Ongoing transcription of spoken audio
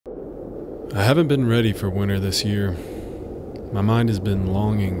I haven't been ready for winter this year. My mind has been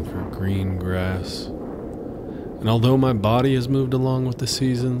longing for green grass. And although my body has moved along with the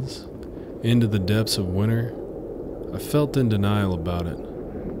seasons into the depths of winter, I felt in denial about it.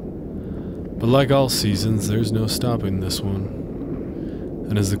 But like all seasons, there's no stopping this one.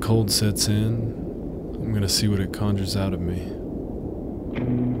 And as the cold sets in, I'm gonna see what it conjures out of me.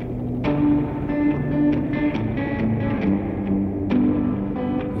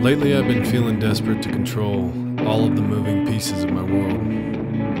 Lately, I've been feeling desperate to control all of the moving pieces of my world,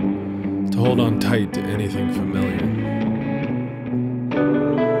 to hold on tight to anything familiar.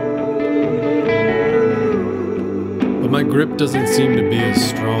 But my grip doesn't seem to be as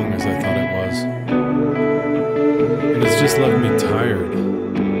strong as I thought it was, and it's just left me tired.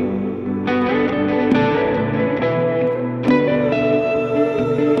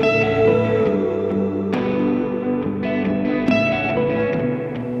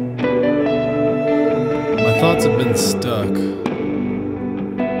 Thoughts have been stuck,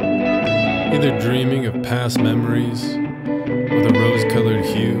 either dreaming of past memories with a rose-colored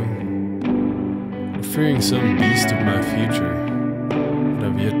hue, or fearing some beast of my future that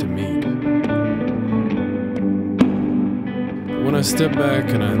I've yet to meet. But when I step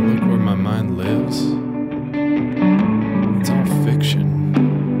back and I look where my mind lives, it's all fiction.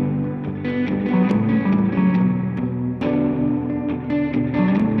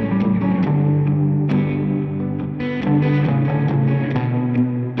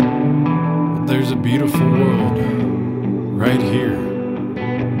 There's a beautiful world right here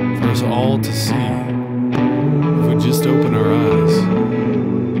for us all to see if we just open our eyes.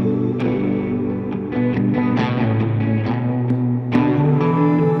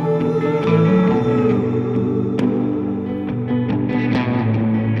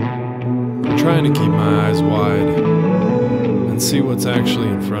 I'm trying to keep my eyes wide and see what's actually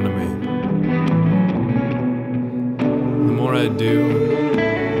in front of me. The more I do,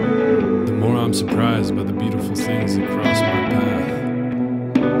 I'm surprised by the beautiful things that cross my path.